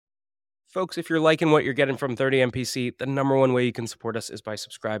Folks, if you're liking what you're getting from 30MPC, the number one way you can support us is by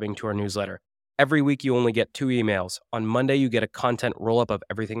subscribing to our newsletter. Every week, you only get 2 emails. On Monday, you get a content roll-up of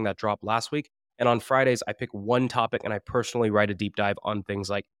everything that dropped last week. And on Fridays, I pick one topic and I personally write a deep dive on things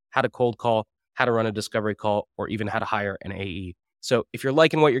like how to cold call, how to run a discovery call, or even how to hire an AE. So if you're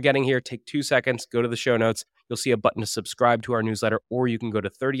liking what you're getting here, take 2 seconds, go to the show notes. You'll see a button to subscribe to our newsletter, or you can go to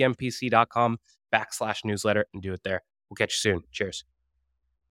 30mpc.com/newsletter and do it there. We'll catch you soon. Cheers.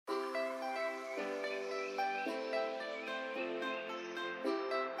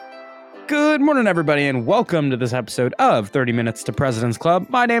 Good morning, everybody, and welcome to this episode of 30 Minutes to President's Club.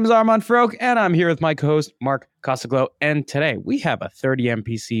 My name is Armand Farouk, and I'm here with my co-host, Mark Costaglo. And today, we have a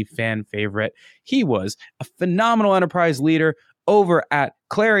 30MPC fan favorite. He was a phenomenal enterprise leader over at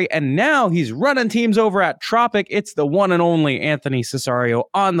Clary, and now he's running teams over at Tropic. It's the one and only Anthony Cessario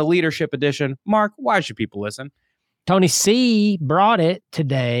on the Leadership Edition. Mark, why should people listen? Tony C. brought it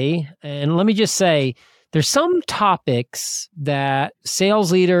today, and let me just say, there's some topics that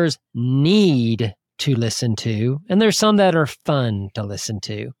sales leaders need to listen to, and there's some that are fun to listen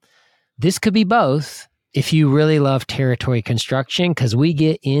to. This could be both if you really love territory construction, because we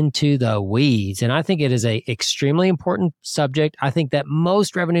get into the weeds, and I think it is an extremely important subject. I think that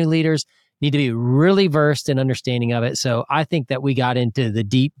most revenue leaders need to be really versed in understanding of it. So I think that we got into the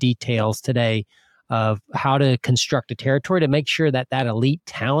deep details today of how to construct a territory to make sure that that elite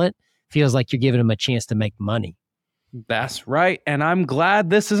talent feels like you're giving them a chance to make money. That's right. And I'm glad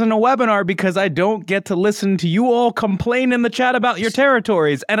this isn't a webinar because I don't get to listen to you all complain in the chat about your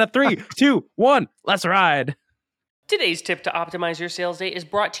territories. And a 3, 2, 1, let's ride. Today's tip to optimize your sales day is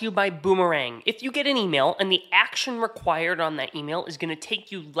brought to you by Boomerang. If you get an email and the action required on that email is going to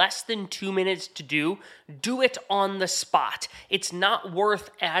take you less than 2 minutes to do it on the spot. It's not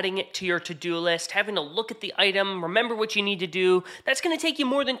worth adding it to your to-do list, having to look at the item, remember what you need to do. That's going to take you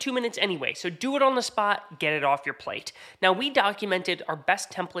more than 2 minutes anyway, so do it on the spot, get it off your plate. Now, we documented our best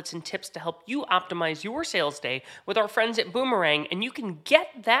templates and tips to help you optimize your sales day with our friends at Boomerang, and you can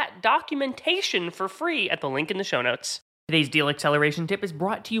get that documentation for free at the link in the show notes. Today's deal acceleration tip is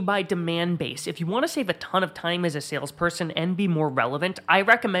brought to you by Demandbase. If you want to save a ton of time as a salesperson and be more relevant, I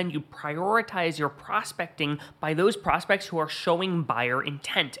recommend you prioritize your prospecting by those prospects who are showing buyer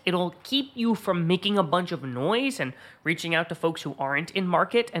intent. It'll keep you from making a bunch of noise and reaching out to folks who aren't in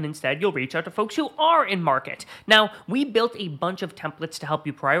market, and instead you'll reach out to folks who are in market. Now, we built a bunch of templates to help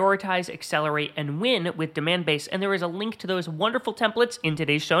you prioritize, accelerate, and win with Demandbase, and there is a link to those wonderful templates in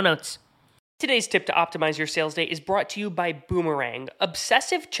today's show notes. Today's tip to optimize your sales day is brought to you by Boomerang.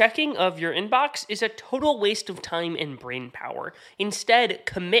 Obsessive checking of your inbox is a total waste of time and brain power. Instead,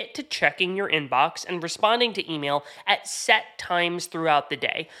 commit to checking your inbox and responding to email at set times throughout the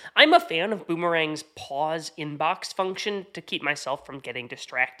day. I'm a fan of Boomerang's pause inbox function to keep myself from getting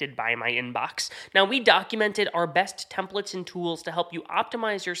distracted by my inbox. Now, we documented our best templates and tools to help you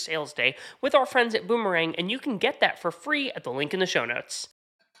optimize your sales day with our friends at Boomerang, and you can get that for free at the link in the show notes.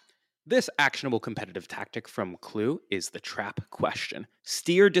 This actionable competitive tactic from Clue is the trap question.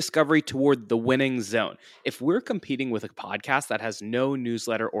 Steer discovery toward the winning zone. If we're competing with a podcast that has no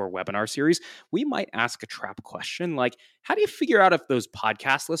newsletter or webinar series, we might ask a trap question like, how do you figure out if those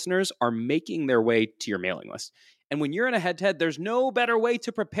podcast listeners are making their way to your mailing list? And when you're in a head-to-head, there's no better way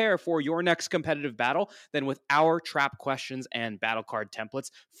to prepare for your next competitive battle than with our trap questions and battle card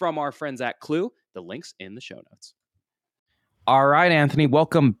templates from our friends at Clue. The link's in the show notes. All right, Anthony,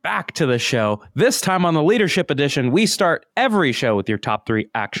 welcome back to the show. This time on the Leadership Edition, we start every show with your top 3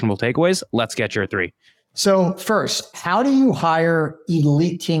 actionable takeaways. Let's get your 3. So first, how do you hire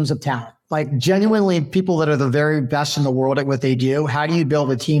elite teams of talent? Like genuinely people that are the very best in the world at what they do. How do you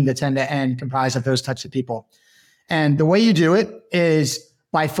build a team that's end-to-end comprised of those types of people? And the way you do it is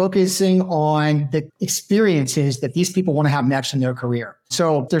by focusing on the experiences that these people want to have next in their career.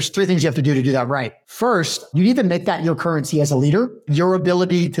 So there's 3 things you have to do that right. First, you need to make that your currency as a leader. Your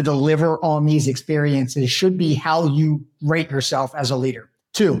ability to deliver on these experiences should be how you rate yourself as a leader.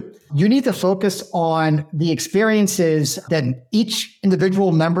 2, you need to focus on the experiences that each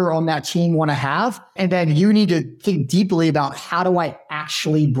individual member on that team want to have. And then you need to think deeply about how do I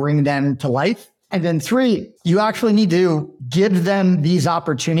actually bring them to life? And then 3, you actually need to give them these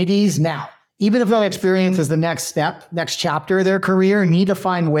opportunities now. Even if that experience is the next step, next chapter of their career, you need to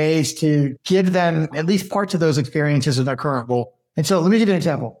find ways to give them at least parts of those experiences in their current role. And so let me give you an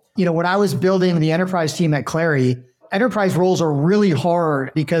example. When I was building the enterprise team at Clary, enterprise roles are really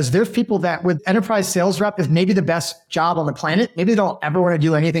hard because there's people that with enterprise sales rep is maybe the best job on the planet. Maybe they don't ever want to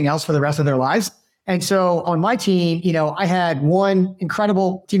do anything else for the rest of their lives. And so on my team, I had one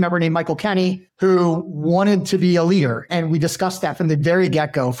incredible team member named Michael Kenny who wanted to be a leader. And we discussed that from the very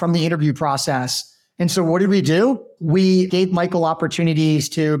get-go, from the interview process. And so what did we do? We gave Michael opportunities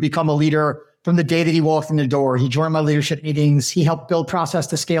to become a leader from the day that he walked in the door. He joined my leadership meetings. He helped build process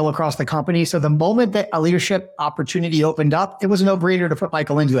to scale across the company. So the moment that a leadership opportunity opened up, it was a no-brainer to put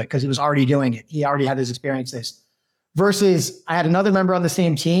Michael into it because he was already doing it. He already had his experiences. Versus I had another member on the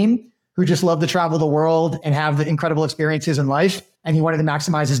same team who just loved to travel the world and have the incredible experiences in life. And he wanted to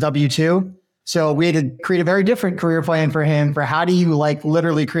maximize his W-2. So we had to create a very different career plan for him for how do you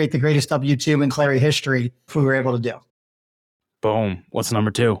literally create the greatest W-2 in Clary history, if we were able to do. Boom. What's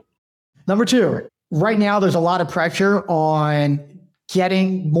number 2? Number 2, right now there's a lot of pressure on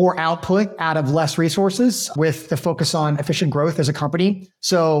getting more output out of less resources with the focus on efficient growth as a company.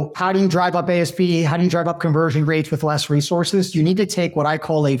 So how do you drive up ASP? How do you drive up conversion rates with less resources? You need to take what I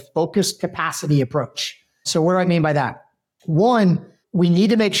call a focused capacity approach. So what do I mean by that? One, we need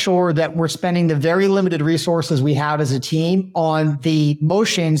to make sure that we're spending the very limited resources we have as a team on the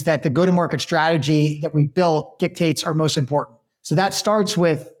motions that the go-to-market strategy that we built dictates are most important. So that starts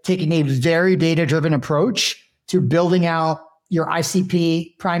with taking a very data-driven approach to building out your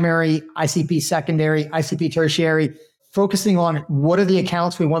ICP primary, ICP secondary, ICP tertiary, focusing on what are the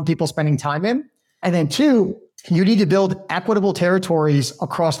accounts we want people spending time in. And then 2, you need to build equitable territories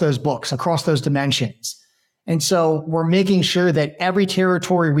across those books, across those dimensions. And so we're making sure that every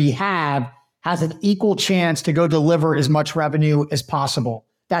territory we have has an equal chance to go deliver as much revenue as possible.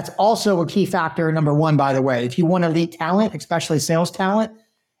 That's also a key factor, number 1, by the way. If you want elite talent, especially sales talent,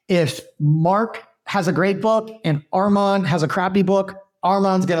 if Mark has a great book and Armand has a crappy book,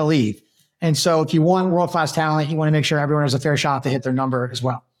 Armand's going to leave. And so if you want world-class talent, you want to make sure everyone has a fair shot to hit their number as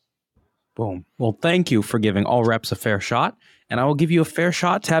well. Boom. Well, thank you for giving all reps a fair shot. And I will give you a fair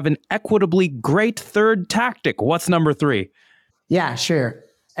shot to have an equitably great third tactic. What's number 3? Yeah, sure.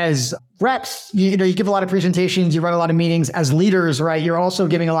 As reps, you give a lot of presentations, you run a lot of meetings. As leaders, right, you're also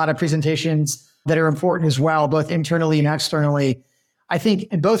giving a lot of presentations that are important as well, both internally and externally. I think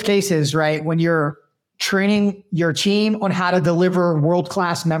in both cases, right, when you're training your team on how to deliver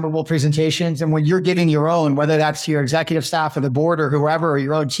world-class memorable presentations, and when you're giving your own, whether that's to your executive staff or the board or whoever, or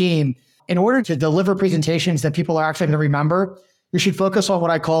your own team, in order to deliver presentations that people are actually going to remember, you should focus on what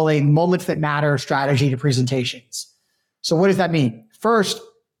I call a moments that matter strategy to presentations. So what does that mean? First,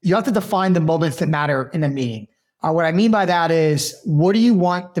 you have to define the moments that matter in the meeting. What I mean by that is, what do you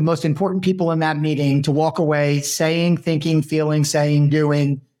want the most important people in that meeting to walk away saying, thinking, feeling, saying,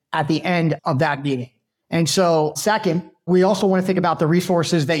 doing at the end of that meeting? And so second, we also want to think about the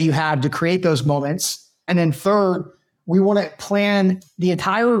resources that you have to create those moments. And then third, we want to plan the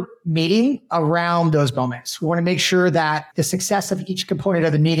entire meeting around those moments. We want to make sure that the success of each component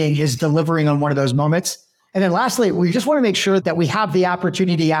of the meeting is delivering on one of those moments. And then lastly, we just want to make sure that we have the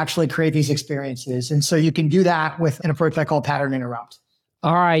opportunity to actually create these experiences. And so you can do that with an approach I call pattern interrupt.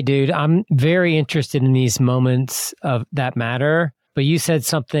 All right, dude. I'm very interested in these moments of that matter, but you said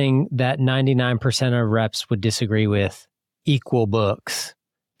something that 99% of reps would disagree with: equal books.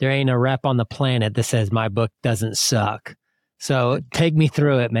 There ain't a rep on the planet that says my book doesn't suck. So take me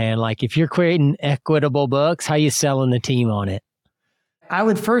through it, man. Like, if you're creating equitable books, how you selling the team on it? I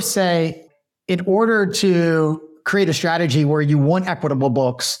would first say, in order to create a strategy where you want equitable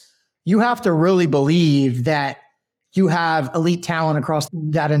books, you have to really believe that you have elite talent across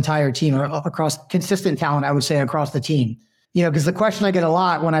that entire team, or across consistent talent, I would say, across the team. Because the question I get a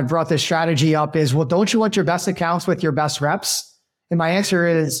lot when I've brought this strategy up is, well, don't you want your best accounts with your best reps? And my answer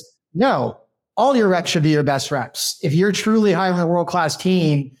is no. All your reps should be your best reps. If you're truly hiring a world-class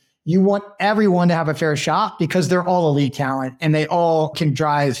team, you want everyone to have a fair shot because they're all elite talent and they all can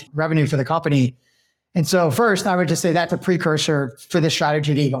drive revenue for the company. And so first, I would just say that's a precursor for this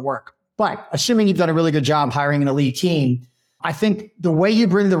strategy to even work. But assuming you've done a really good job hiring an elite team, I think the way you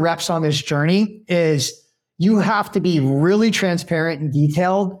bring the reps on this journey is you have to be really transparent and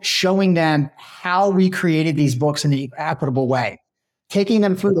detailed, showing them how we created these books in an equitable way, taking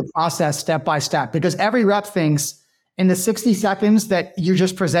them through the process step by step, because every rep thinks in the 60 seconds that you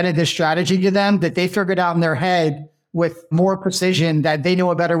just presented this strategy to them, that they figured out in their head with more precision that they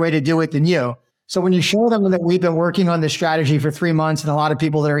know a better way to do it than you. So when you show them that we've been working on this strategy for 3 months and a lot of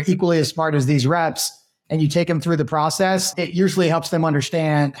people that are equally as smart as these reps, and you take them through the process, it usually helps them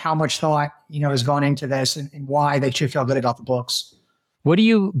understand how much thought, has gone into this and why they should feel good about the books. What do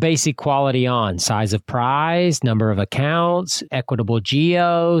you base equality on? Size of prize, number of accounts, equitable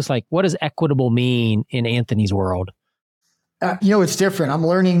geos? Like, what does equitable mean in Anthony's world? It's different. I'm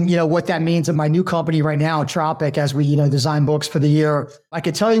learning, what that means in my new company right now, Tropic, as we, design books for the year. I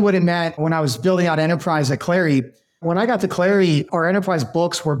could tell you what it meant when I was building out enterprise at Clary. When I got to Clary, our enterprise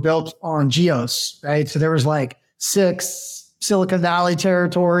books were built on geos, right? So there was like 6 Silicon Valley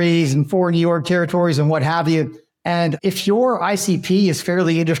territories and 4 New York territories and what have you. And if your ICP is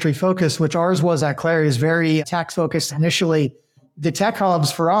fairly industry focused, which ours was at Clary, is very tech focused initially, the tech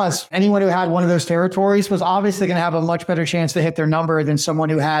hubs for us, anyone who had one of those territories was obviously going to have a much better chance to hit their number than someone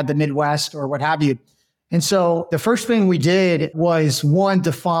who had the Midwest or what have you. And so the first thing we did was, one,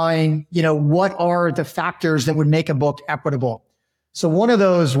 define, what are the factors that would make a book equitable. So one of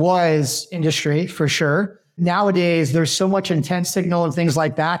those was industry for sure. Nowadays, there's so much intent signal and things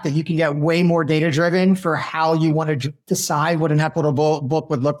like that you can get way more data driven for how you want to decide what an equitable book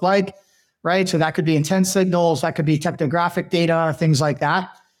would look like, right? So that could be intent signals, that could be technographic data, things like that.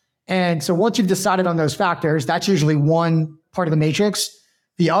 And so once you've decided on those factors, that's usually one part of the matrix.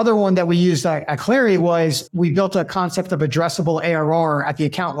 The other one that we used at Clary was we built a concept of addressable ARR at the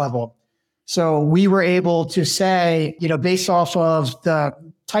account level. So we were able to say, based off of the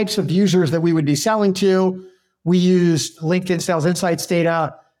types of users that we would be selling to, we used LinkedIn Sales Insights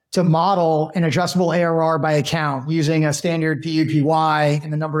data to model an addressable ARR by account using a standard PUPY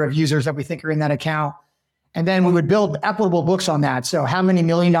and the number of users that we think are in that account. And then we would build equitable books on that. So how many $1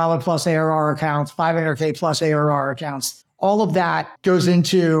 million plus ARR accounts, 500K plus ARR accounts, all of that goes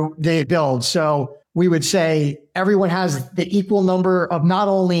into the build. So we would say everyone has the equal number of not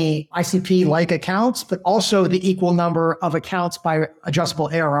only ICP-like accounts, but also the equal number of accounts by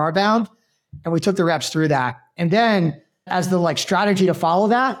addressable ARR bound. And we took the reps through that. And then as the strategy to follow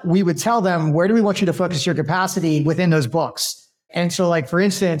that, we would tell them, where do we want you to focus your capacity within those books? And so for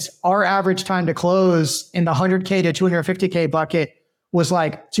instance, our average time to close in the 100K to 250K bucket was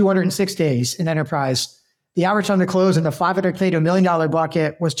 206 days in enterprise. The average time to close in the 500K to $1 million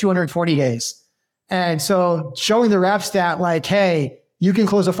bucket was 240 days. And so showing the reps that hey, you can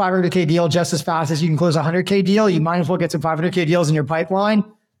close a 500K deal just as fast as you can close a 100K deal. You might as well get some 500K deals in your pipeline.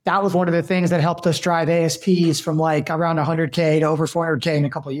 That was one of the things that helped us drive ASPs from around 100K to over 400K in a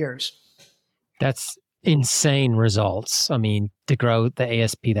couple of years. That's insane results. I mean, to grow the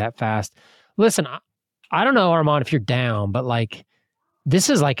ASP that fast. Listen, I don't know, Armand, if you're down, but this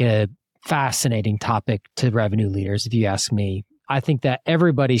is a fascinating topic to revenue leaders, if you ask me. I think that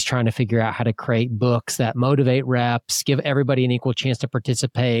everybody's trying to figure out how to create books that motivate reps, give everybody an equal chance to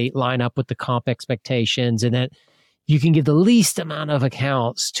participate, line up with the comp expectations, and that you can give the least amount of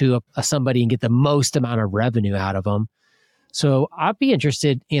accounts to somebody and get the most amount of revenue out of them. So I'd be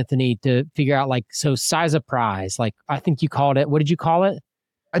interested, Anthony, to figure out so size of prize. I think you called it, what did you call it?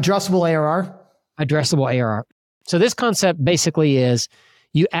 Addressable ARR. Addressable ARR. So this concept basically is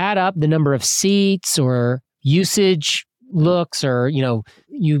you add up the number of seats or usage looks, or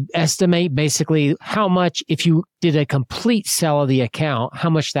you estimate basically how much, if you did a complete sell of the account, how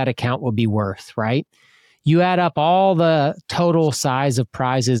much that account will be worth, right? You add up all the total size of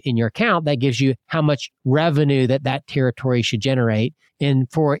prizes in your account, that gives you how much revenue that territory should generate.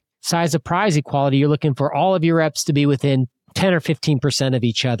 And for size of prize equality, you're looking for all of your reps to be within 10 or 15% of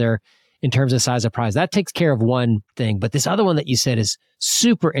each other in terms of size of prize. That takes care of one thing. But this other one that you said is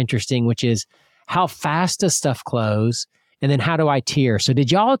super interesting, which is how fast does stuff close? And then how do I tier? So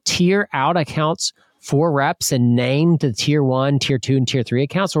did y'all tier out accounts for reps and name the tier 1, tier 2, and tier 3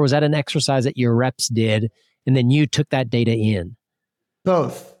 accounts? Or was that an exercise that your reps did and then you took that data in?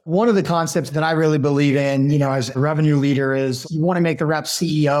 Both. One of the concepts that I really believe in, as a revenue leader, is you want to make the rep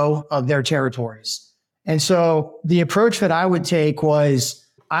CEO of their territories. And so the approach that I would take was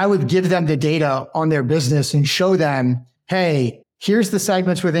I would give them the data on their business and show them, hey, here's the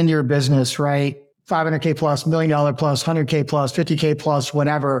segments within your business, right? 500K plus, $1 million plus, 100K plus, 50K plus,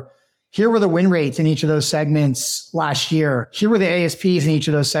 whatever. Here were the win rates in each of those segments last year. Here were the ASPs in each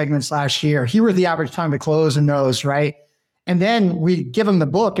of those segments last year. Here were the average time to close in those, right? And then we give them the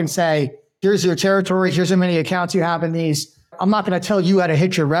book and say, here's your territory. Here's how many accounts you have in these. I'm not going to tell you how to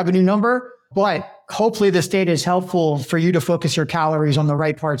hit your revenue number, but hopefully this data is helpful for you to focus your calories on the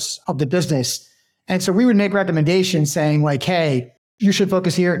right parts of the business. And so we would make recommendations saying hey, you should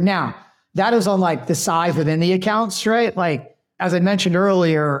focus here. Now, that is on the size within the accounts, right? As I mentioned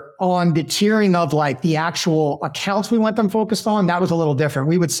earlier, on the tiering of the actual accounts we want them focused on, that was a little different.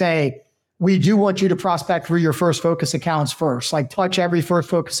 We would say, we do want you to prospect through your first focus accounts first, touch every first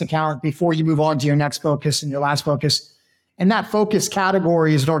focus account before you move on to your next focus and your last focus. And that focus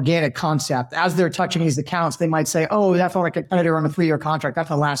category is an organic concept. As they're touching these accounts, they might say, oh, that felt like a competitor on a 3-year contract. That's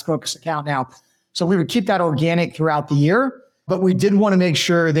the last focus account now. So we would keep that organic throughout the year, but we did want to make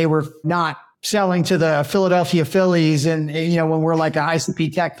sure they were not selling to the Philadelphia Phillies and, when we're like a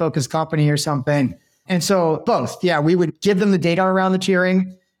ICP tech focused company or something. And so both, yeah, we would give them the data around the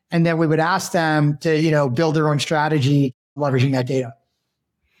tiering, and then we would ask them to, build their own strategy leveraging that data.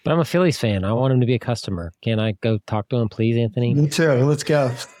 But I'm a Phillies fan. I want him to be a customer. Can I go talk to him, please, Anthony? Me too. Let's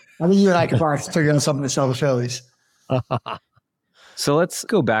go. I think you and I could probably figure out something to sell the Phillies. So let's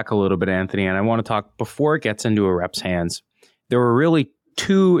go back a little bit, Anthony, and I want to talk, before it gets into a rep's hands, there were really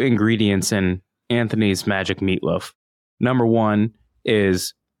two ingredients in Anthony's magic meatloaf. Number one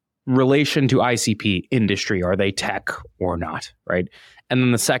is relation to ICP industry. Are they tech or not, right? And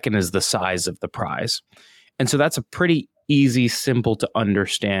then the second is the size of the prize. And so that's a pretty easy, simple to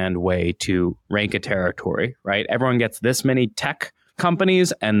understand way to rank a territory, right? Everyone gets this many tech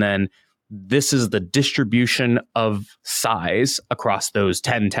companies, and then this is the distribution of size across those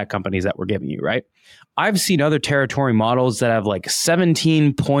 10 tech companies that we're giving you, right? I've seen other territory models that have like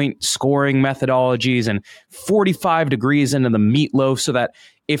 17-point scoring methodologies and 45 degrees into the meatloaf, so that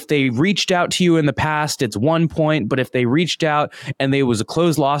if they reached out to you in the past, it's 1 point. But if they reached out and there was a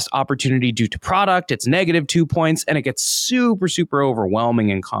closed lost opportunity due to product, it's -2 points. And it gets super, super overwhelming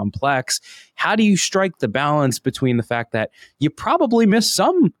and complex. How do you strike the balance between the fact that you probably missed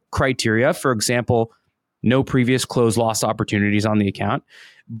some criteria, for example, no previous closed lost opportunities on the account,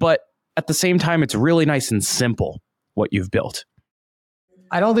 but at the same time, it's really nice and simple what you've built?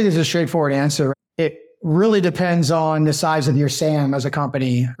 I don't think it's a straightforward answer. It really depends on the size of your SAM as a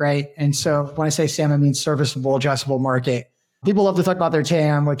company, right? And so when I say SAM, I mean serviceable addressable market. People love to talk about their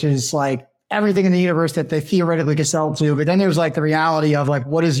TAM, which is like everything in the universe that they theoretically could sell to. But then there's like the reality of like,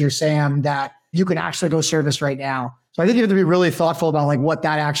 what is your SAM that you can actually go service right now? So I think you have to be really thoughtful about like what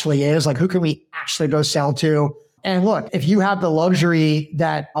that actually is. Like, who can we actually go sell to? And look, if you have the luxury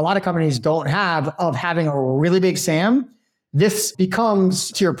that a lot of companies don't have of having a really big SAM, this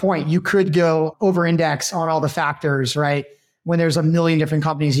becomes, to your point, you could go over index on all the factors, right? When there's a million different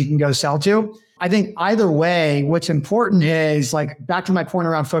companies you can go sell to. I think either way, what's important is like back to my point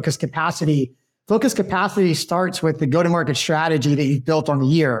around focus capacity. Focus capacity starts with the go-to-market strategy that you've built on the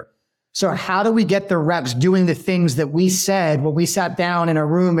year. So how do we get the reps doing the things that we said when we sat down in a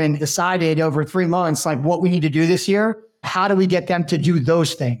room and decided over 3 months, like what we need to do this year? How do we get them to do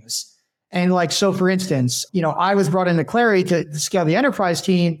those things? And like, so for instance, I was brought into Clary to scale the enterprise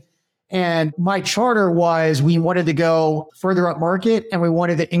team. And my charter was we wanted to go further up market and we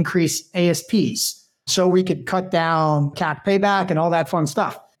wanted to increase ASPs so we could cut down CAC payback and all that fun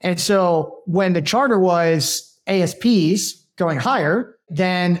stuff. And so when the charter was ASPs going higher,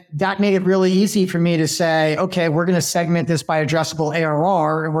 then that made it really easy for me to say, okay, we're going to segment this by addressable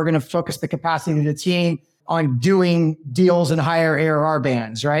ARR and we're going to focus the capacity of the team on doing deals in higher ARR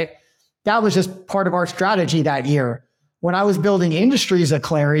bands, right? That was just part of our strategy that year. When I was building industries at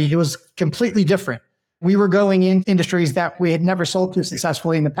Clary, it was completely different. We were going in industries that we had never sold to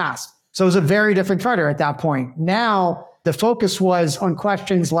successfully in the past. So it was a very different charter at that point. Now, the focus was on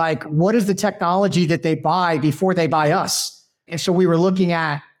questions like, what is the technology that they buy before they buy us? And so we were looking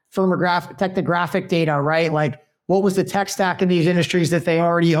at technographic data, right? Like, what was the tech stack in these industries that they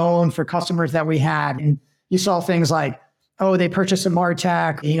already owned for customers that we had? And you saw things like, oh, they purchased a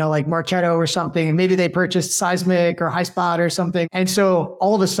MarTech, like Marketo or something. And maybe they purchased Seismic or HighSpot or something. And so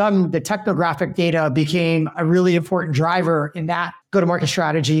all of a sudden, the technographic data became a really important driver in that go-to-market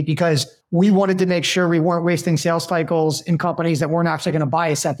strategy because we wanted to make sure we weren't wasting sales cycles in companies that weren't actually going to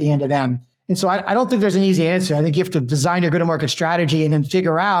buy us at the end of them. And so I don't think there's an easy answer. I think you have to design your go-to-market strategy and then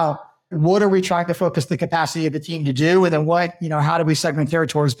figure out what are we trying to focus the capacity of the team to do? And then how do we segment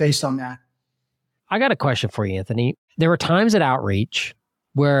territories based on that? I got a question for you, Anthony. There were times at Outreach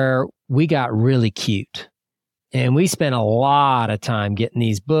where we got really cute and we spent a lot of time getting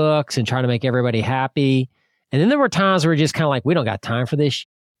these books and trying to make everybody happy. And then there were times where we're just kind of like, we don't got time for this.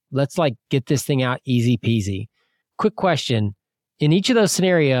 Let's like get this thing out easy peasy. Quick question. In each of those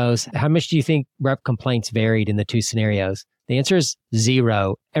scenarios, how much do you think rep complaints varied in the two scenarios? The answer is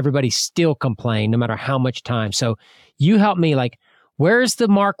 0. Everybody still complained no matter how much time. So you help me, like, where's the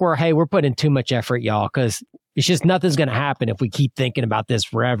mark where, hey, we're putting too much effort, y'all, because it's just nothing's going to happen if we keep thinking about this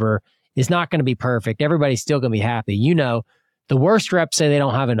forever. It's not going to be perfect. Everybody's still going to be happy. The worst reps say they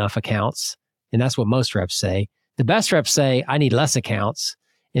don't have enough accounts, and that's what most reps say. The best reps say, I need less accounts.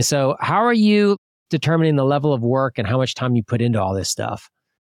 And so how are you determining the level of work and how much time you put into all this stuff?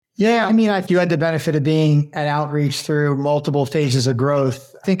 Yeah, I had the benefit of being at Outreach through multiple phases of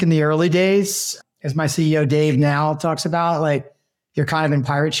growth. I think in the early days, as my CEO Dave now talks about, like, you're kind of in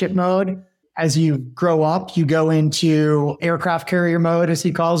pirate ship mode. As you grow up, you go into aircraft carrier mode, as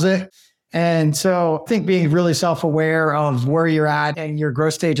he calls it. And so I think being really self-aware of where you're at and your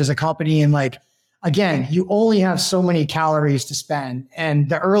growth stage as a company, and like, again, you only have so many calories to spend. And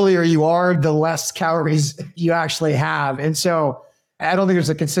the earlier you are, the less calories you actually have. And so I don't think there's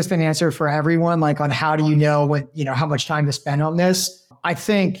a consistent answer for everyone, like on how do you know what, how much time to spend on this. I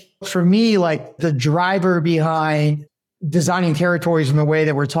think for me, like the driver behind designing territories in the way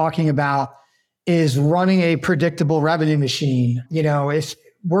that we're talking about is running a predictable revenue machine. If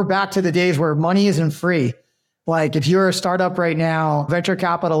we're back to the days where money isn't free. Like if you're a startup right now, venture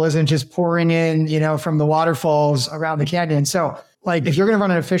capital isn't just pouring in, from the waterfalls around the canyon. So like if you're going to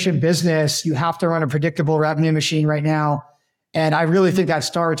run an efficient business, you have to run a predictable revenue machine right now. And I really think that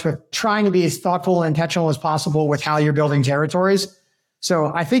starts with trying to be as thoughtful and intentional as possible with how you're building territories.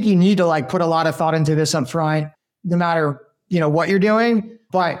 So I think you need to like put a lot of thought into this up front, no matter, what you're doing.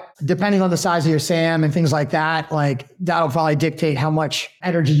 But depending on the size of your SAM and things like that, like that'll probably dictate how much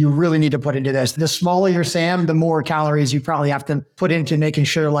energy you really need to put into this. The smaller your SAM, the more calories you probably have to put into making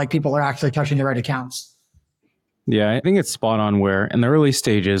sure like people are actually touching the right accounts. Yeah, I think it's spot on where in the early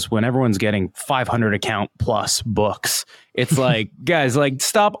stages, when everyone's getting 500 account plus books, it's like, guys, like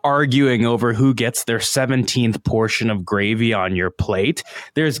stop arguing over who gets their 17th portion of gravy on your plate.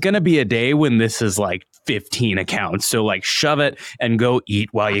 There's going to be a day when this is like 15 accounts. So like shove it and go eat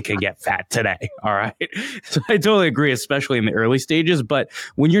while you can get fat today. All right. So I totally agree, especially in the early stages. But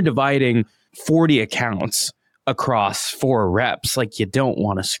when you're dividing 40 accounts across 4 reps, like you don't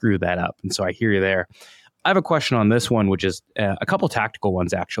want to screw that up. And so I hear you there. I have a question on this one, which is a couple tactical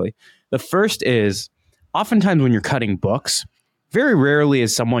ones, actually. The first is oftentimes when you're cutting books, very rarely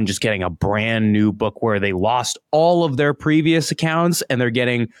is someone just getting a brand new book where they lost all of their previous accounts and they're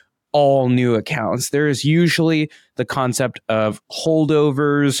getting all new accounts. There is usually the concept of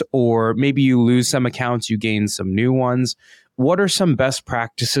holdovers, or maybe you lose some accounts, you gain some new ones. What are some best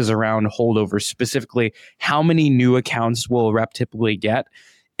practices around holdovers? Specifically, how many new accounts will a rep typically get?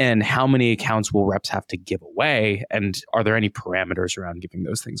 And how many accounts will reps have to give away? And are there any parameters around giving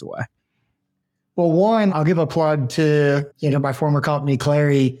those things away? Well, one, I'll give a plug to, my former company,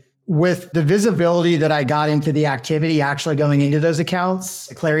 Clary. With the visibility that I got into the activity actually going into those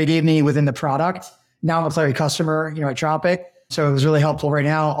accounts, Clary gave me within the product. Now I'm a Clary customer, at Tropic. So it was really helpful right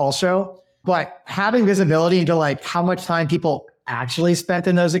now also. But having visibility into like how much time people actually spent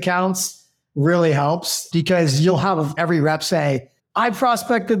in those accounts really helps, because you'll have every rep say, I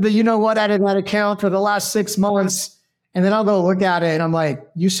prospected out of that account for the last 6 months. And then I'll go look at it and I'm like,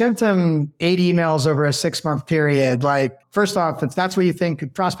 you sent them 8 emails over a 6-month period. Like, first off, if that's what you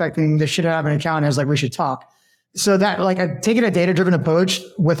think prospecting this shit out of an account is, like, we should talk. So that, like, taking a data-driven approach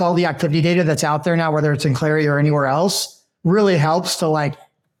with all the activity data that's out there now, whether it's in Clary or anywhere else, really helps to like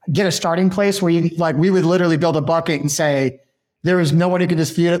get a starting place where we would literally build a bucket and say, there is no one who can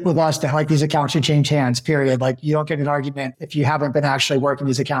dispute it with us that like these accounts should change hands, period. Like you don't get an argument if you haven't been actually working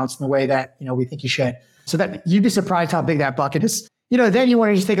these accounts in the way that, we think you should. So that you'd be surprised how big that bucket is. Then you want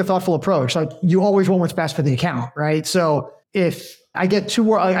to just take a thoughtful approach. Like you always want what's best for the account, right? So if I get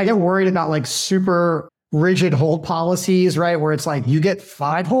worried about like super rigid hold policies, right? Where it's like you get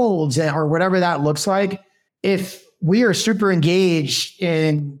 5 holds or whatever that looks like. If we are super engaged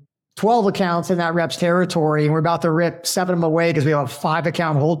in 12 accounts in that rep's territory and we're about to rip 7 of them away because we have a 5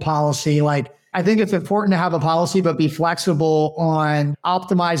 account hold policy, like I think it's important to have a policy, but be flexible on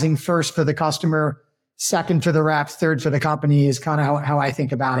optimizing first for the customer, second for the rep, third for the company is kind of how I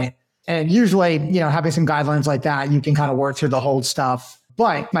think about it. And usually, having some guidelines like that, you can kind of work through the hold stuff.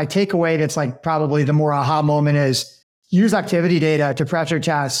 But my takeaway that's like probably the more aha moment is use activity data to pressure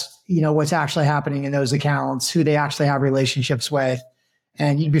test, what's actually happening in those accounts, who they actually have relationships with.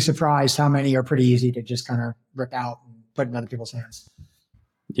 And you'd be surprised how many are pretty easy to just kind of rip out and put in other people's hands.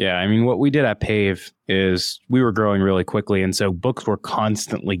 Yeah, I mean, what we did at Pave is we were growing really quickly. And so books were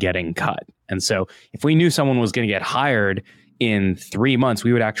constantly getting cut. And so if we knew someone was going to get hired in 3 months,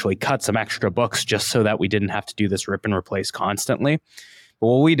 we would actually cut some extra books just so that we didn't have to do this rip and replace constantly. But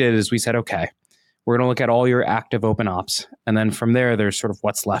what we did is we said, okay, we're going to look at all your active open ops. And then from there, there's sort of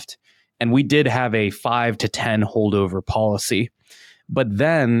what's left. And we did have a 5 to 10 holdover policy. But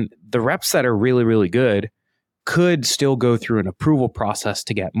then the reps that are really, really good could still go through an approval process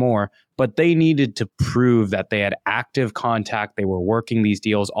to get more, but they needed to prove that they had active contact, they were working these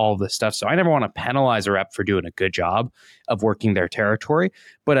deals, all of this stuff. So I never want to penalize a rep for doing a good job of working their territory.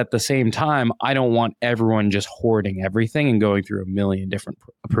 But at the same time, I don't want everyone just hoarding everything and going through a million different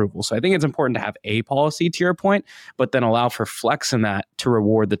approvals. So I think it's important to have a policy, to your point, but then allow for flex in that to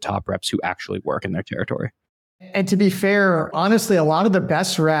reward the top reps who actually work in their territory. And to be fair, honestly, a lot of the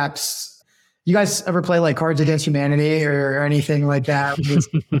best reps, You guys ever play like Cards Against Humanity or anything like that?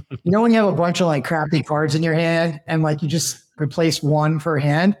 You know, when you have a bunch of like crappy cards in your hand and like you just replace one per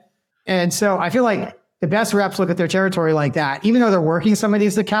hand. And so I feel like the best reps look at their territory like that. Even though they're working some of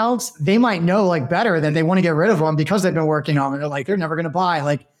these accounts, they might know like better that they want to get rid of them because they've been working on them. They're like, they're never going to buy.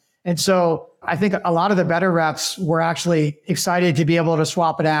 Like, and so I think a lot of the better reps were actually excited to be able to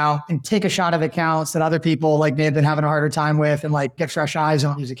swap it out and take a shot at accounts that other people like may have been having a harder time with and like get fresh eyes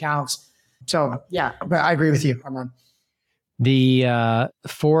on these accounts. So yeah, but I agree with you, Armand. The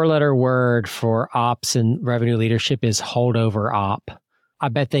 4-letter word for ops and revenue leadership is holdover op. I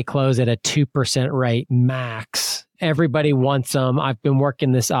bet they close at a 2% rate max. Everybody wants them. I've been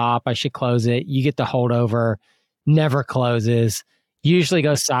working this op. I should close it. You get the holdover, never closes, usually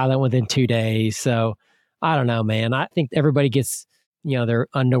goes silent within 2 days. So I don't know, man. I think everybody gets, their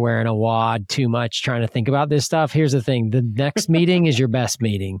underwear in a wad too much trying to think about this stuff. Here's the thing. The next meeting is your best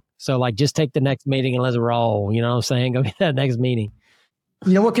meeting. So like, just take the next meeting and let's roll. You know what I'm saying? Go get that next meeting.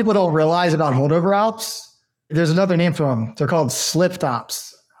 You know what people don't realize about holdover ops? There's another name for them. They're called slipped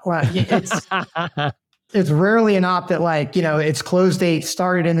ops. Well, it's rarely an op that like, its close date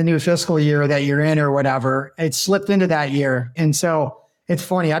started in the new fiscal year that you're in or whatever. It slipped into that year. And so it's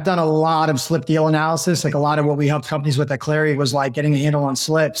funny. I've done a lot of slip deal analysis. Like a lot of what we helped companies with at Clary was like getting a handle on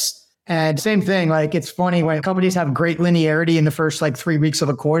slips. And same thing, like it's funny when companies have great linearity in the first like 3 weeks of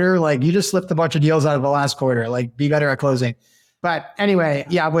a quarter, like you just slipped a bunch of deals out of the last quarter, like be better at closing. But anyway,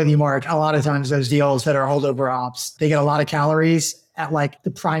 yeah, I'm with you, Mark. A lot of times those deals that are holdover ops, they get a lot of calories at like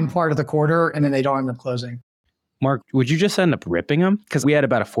the prime part of the quarter and then they don't end up closing. Mark, would you just end up ripping them? Because we had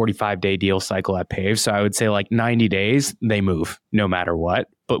about a 45-day deal cycle at Pave. So I would say like 90 days, they move no matter what.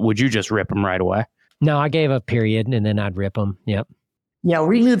 But would you just rip them right away? No, I gave a period and then I'd rip them. Yep. Yeah,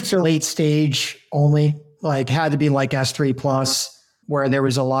 we moved to late stage only, like had to be like S3 plus, where there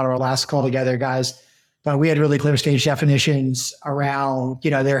was a lot of last call together guys. But we had really clear stage definitions around,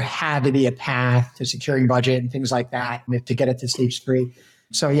 there had to be a path to securing budget and things like that to get it to stage 3.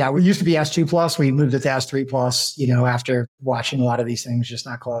 So yeah, we used to be S2 plus. We moved it to S3 plus, after watching a lot of these things just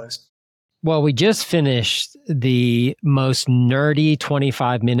not close. Well, we just finished the most nerdy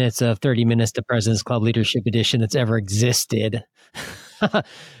 25 minutes of 30 Minutes to President's Club Leadership Edition that's ever existed.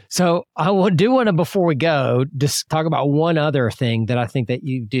 So I want to, before we go, just talk about one other thing that I think that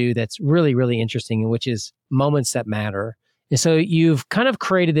you do that's really, really interesting, which is moments that matter. And so you've kind of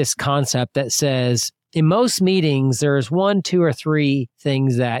created this concept that says, in most meetings, there's 1, 2, or 3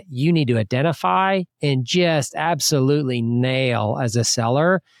 things that you need to identify and just absolutely nail as a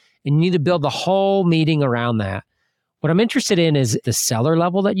seller. And you need to build the whole meeting around that. What I'm interested in is the seller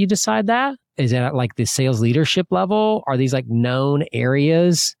level that you decide that. Is it at like the sales leadership level? Are these like known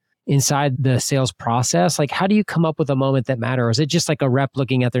areas inside the sales process? Like, how do you come up with a moment that matters? Or is it just like a rep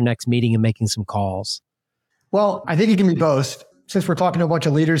looking at their next meeting and making some calls? Well, I think it can be both. Since we're talking to a bunch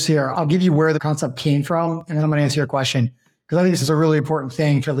of leaders here, I'll give you where the concept came from, and then I'm going to answer your question, because I think this is a really important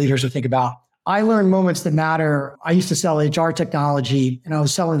thing for leaders to think about. I learned moments that matter. I used to sell HR technology, and I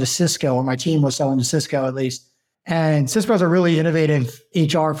was selling to Cisco, or my team was selling to Cisco at least. And Cisco has a really innovative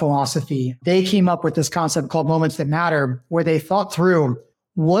HR philosophy. They came up with this concept called moments that matter, where they thought through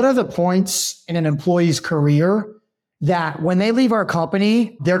what are the points in an employee's career that when they leave our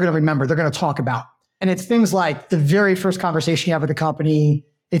company, they're going to remember, they're going to talk about. And it's things like the very first conversation you have with the company.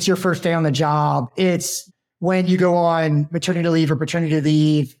 It's your first day on the job. It's when you go on maternity leave or paternity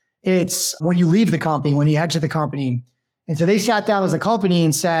leave. It's when you leave the company, when you exit the company. And so they sat down as a company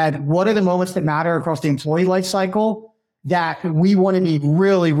and said, what are the moments that matter across the employee life cycle that we want to be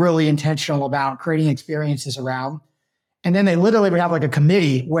really, really intentional about creating experiences around? And then they literally would have like a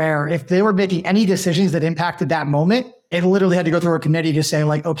committee where if they were making any decisions that impacted that moment, it literally had to go through a committee to say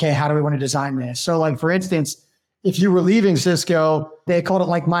like, okay, how do we want to design this? So like, for instance, if you were leaving Cisco, they called it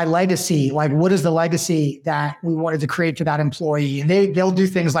like my legacy. Like, what is the legacy that we wanted to create for that employee? And they'll do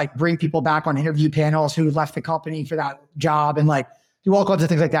things like bring people back on interview panels who left the company for that job and like do all kinds of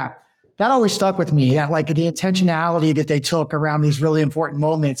things like that. That always stuck with me. That like the intentionality that they took around these really important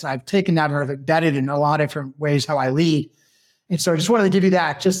moments. I've taken that and I've embedded in a lot of different ways how I lead. And so I just wanted to give you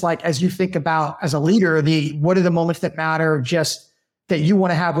that, just like as you think about as a leader, what are the moments that matter, just that you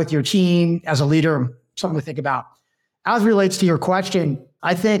want to have with your team as a leader, something to think about. As relates to your question,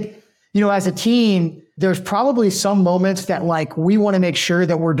 I think, as a team, there's probably some moments that like we want to make sure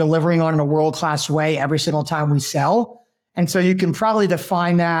that we're delivering on in a world-class way every single time we sell. And so you can probably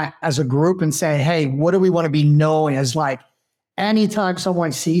define that as a group and say, hey, what do we want to be known as? Like anytime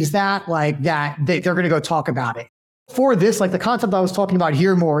someone sees that, like that, they're going to go talk about it. For this, like the concept I was talking about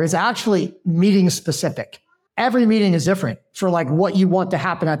here more is actually meeting specific. Every meeting is different for like what you want to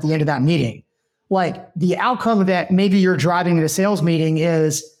happen at the end of that meeting. like the outcome that maybe you're driving in a sales meeting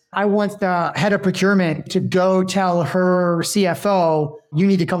is, I want the head of procurement to go tell her CFO, you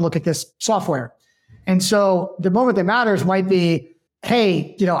need to come look at this software. And so the moment that matters might be,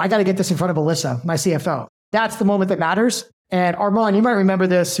 hey, I got to get this in front of Alyssa, my CFO. That's the moment that matters. And Armand, you might remember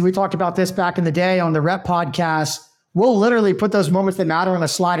this. We talked about this back in the day on the Rep podcast. We'll literally put those moments that matter on a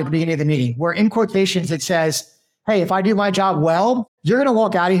slide at the beginning of the meeting, where in quotations it says, hey, if I do my job well, you're going to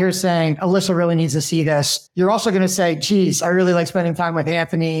walk out of here saying, Alyssa really needs to see this. You're also going to say, geez, I really like spending time with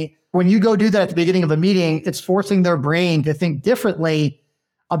Anthony. When you go do that at the beginning of a meeting, it's forcing their brain to think differently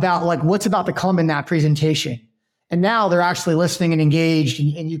about like what's about to come in that presentation. And now they're actually listening and engaged,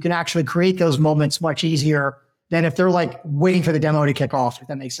 and you can actually create those moments much easier than if they're like waiting for the demo to kick off, if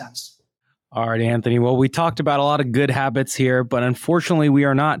that makes sense. All right, Anthony. Well, we talked about a lot of good habits here, but unfortunately, we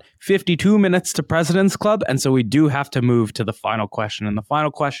are not 52 minutes to President's Club, and so we do have to move to the final question. And the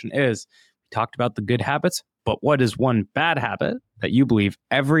final question is, we talked about the good habits, but what is one bad habit that you believe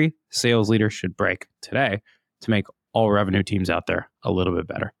every sales leader should break today to make all revenue teams out there a little bit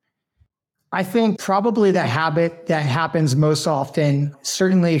better? I think probably the habit that happens most often,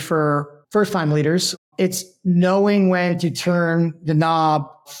 certainly for first-time leaders, it's knowing when to turn the knob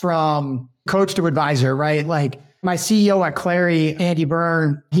from coach to advisor, right? Like my CEO at Clary, Andy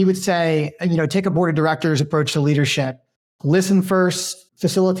Byrne, he would say, take a board of directors approach to leadership. Listen first,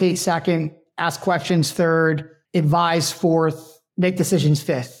 facilitate second, ask questions third, advise fourth, make decisions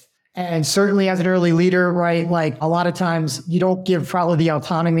fifth. And certainly as an early leader, right? Like a lot of times you don't give probably the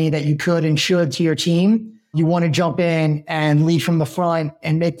autonomy that you could and should to your team. You want to jump in and lead from the front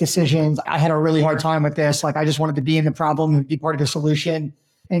and make decisions. I had a really hard time with this. Like I just wanted to be in the problem and be part of the solution.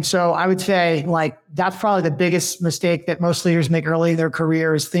 And so I would say like, that's probably the biggest mistake that most leaders make early in their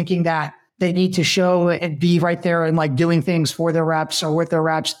career, is thinking that they need to show and be right there and like doing things for their reps or with their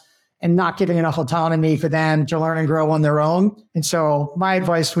reps, and not giving enough autonomy for them to learn and grow on their own. And so my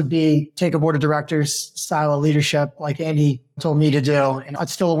advice would be take a board of directors style of leadership like Andy told me to do. And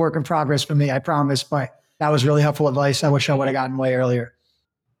it's still a work in progress for me, I promise, but that was really helpful advice. I wish I would have gotten way earlier.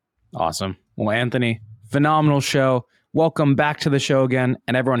 Awesome. Well, Anthony, phenomenal show. Welcome back to the show again.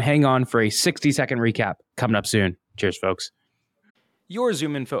 And everyone hang on for a 60-second recap coming up soon. Cheers, folks. Your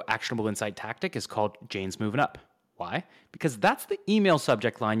ZoomInfo actionable insight tactic is called Jane's Moving Up. Why? Because that's the email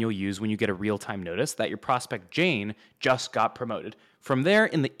subject line you'll use when you get a real-time notice that your prospect Jane just got promoted. From there,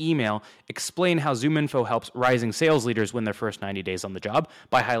 in the email, explain how ZoomInfo helps rising sales leaders win their first 90 days on the job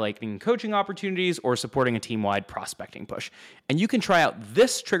by highlighting coaching opportunities or supporting a team-wide prospecting push. And you can try out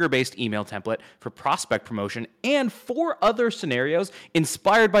this trigger-based email template for prospect promotion and 4 other scenarios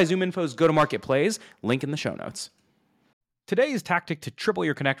inspired by ZoomInfo's go-to-market plays. Link in the show notes. Today's tactic to triple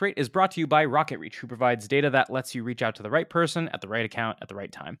your connect rate is brought to you by RocketReach, who provides data that lets you reach out to the right person at the right account at the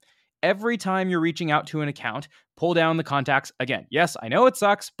right time. Every time you're reaching out to an account, pull down the contacts. Again, yes, I know it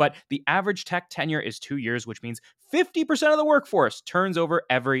sucks, but the average tech tenure is 2 years, which means 50% of the workforce turns over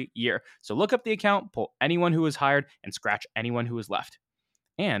every year. So look up the account, pull anyone who was hired, and scratch anyone who was left.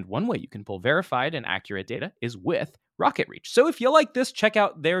 And one way you can pull verified and accurate data is with RocketReach. So if you like this, check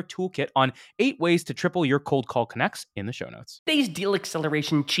out their toolkit on 8 ways to triple your cold call connects in the show notes. Today's deal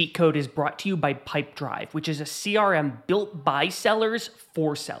acceleration cheat code is brought to you by Pipedrive, which is a CRM built by sellers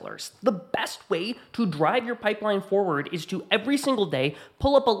for sellers. The best way to drive your pipeline forward is to every single day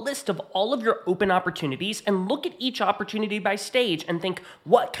pull up a list of all of your open opportunities and look at each opportunity by stage and think,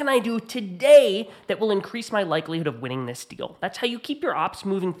 what can I do today that will increase my likelihood of winning this deal? That's how you keep your ops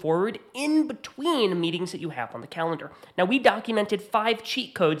moving forward in between meetings that you have on the calendar. Now, we documented 5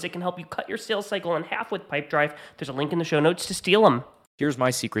 cheat codes that can help you cut your sales cycle in half with Pipedrive. There's a link in the show notes to steal them. Here's my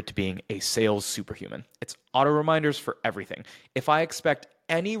secret to being a sales superhuman. It's auto reminders for everything. If I expect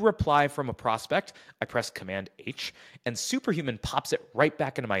any reply from a prospect, I press Command H, and Superhuman pops it right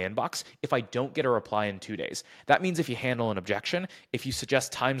back into my inbox if I don't get a reply in 2 days. That means if you handle an objection, if you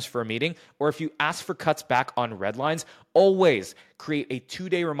suggest times for a meeting, or if you ask for cuts back on red lines, always create a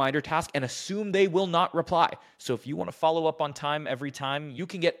 2-day reminder task and assume they will not reply. So if you want to follow up on time every time, you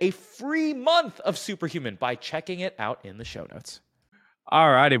can get a free month of Superhuman by checking it out in the show notes. All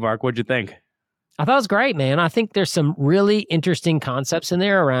righty, Mark, what'd you think? I thought it was great, man. I think there's some really interesting concepts in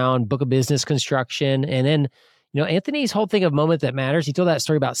there around book of business construction. And then, Anthony's whole thing of moment that matters, he told that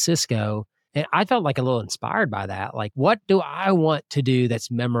story about Cisco. And I felt like a little inspired by that. Like, what do I want to do that's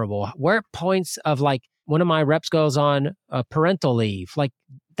memorable? Where points of like one of my reps goes on a parental leave, like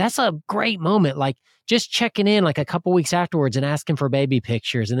that's a great moment. Like just checking in like a couple weeks afterwards and asking for baby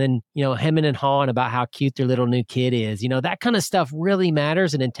pictures and then, hemming and hawing about how cute their little new kid is. That kind of stuff really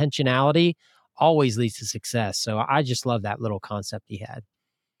matters, and intentionality always leads to success. So I just love that little concept he had.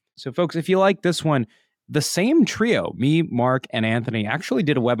 So folks, if you like this one, the same trio, me, Mark, and Anthony, actually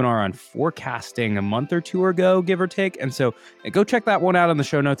did a webinar on forecasting a month or two ago, give or take. And so go check that one out in the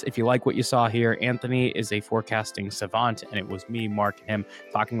show notes if you like what you saw here. Anthony is a forecasting savant, and it was me, Mark, and him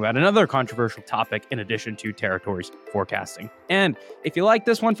talking about another controversial topic in addition to territories forecasting. And if you like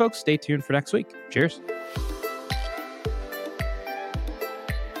this one, folks, stay tuned for next week. Cheers.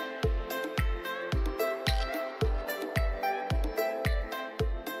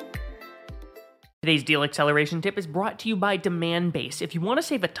 Today's deal acceleration tip is brought to you by Demandbase. If you want to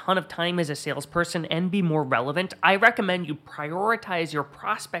save a ton of time as a salesperson and be more relevant, I recommend you prioritize your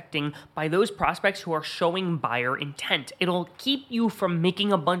prospecting by those prospects who are showing buyer intent. It'll keep you from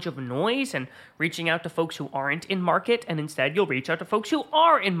making a bunch of noise and reaching out to folks who aren't in market, and instead you'll reach out to folks who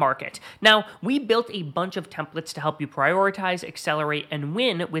are in market. Now, we built a bunch of templates to help you prioritize, accelerate, and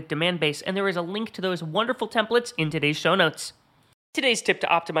win with Demandbase, and there is a link to those wonderful templates in today's show notes. Today's tip to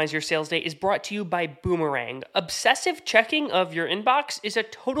optimize your sales day is brought to you by Boomerang. Obsessive checking of your inbox is a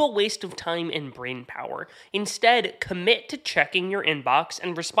total waste of time and brain power. Instead, commit to checking your inbox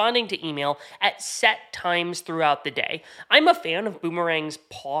and responding to email at set times throughout the day. I'm a fan of Boomerang's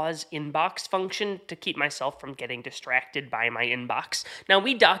pause inbox function to keep myself from getting distracted by my inbox. Now,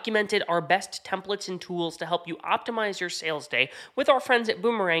 we documented our best templates and tools to help you optimize your sales day with our friends at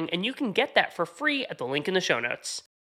Boomerang, and you can get that for free at the link in the show notes.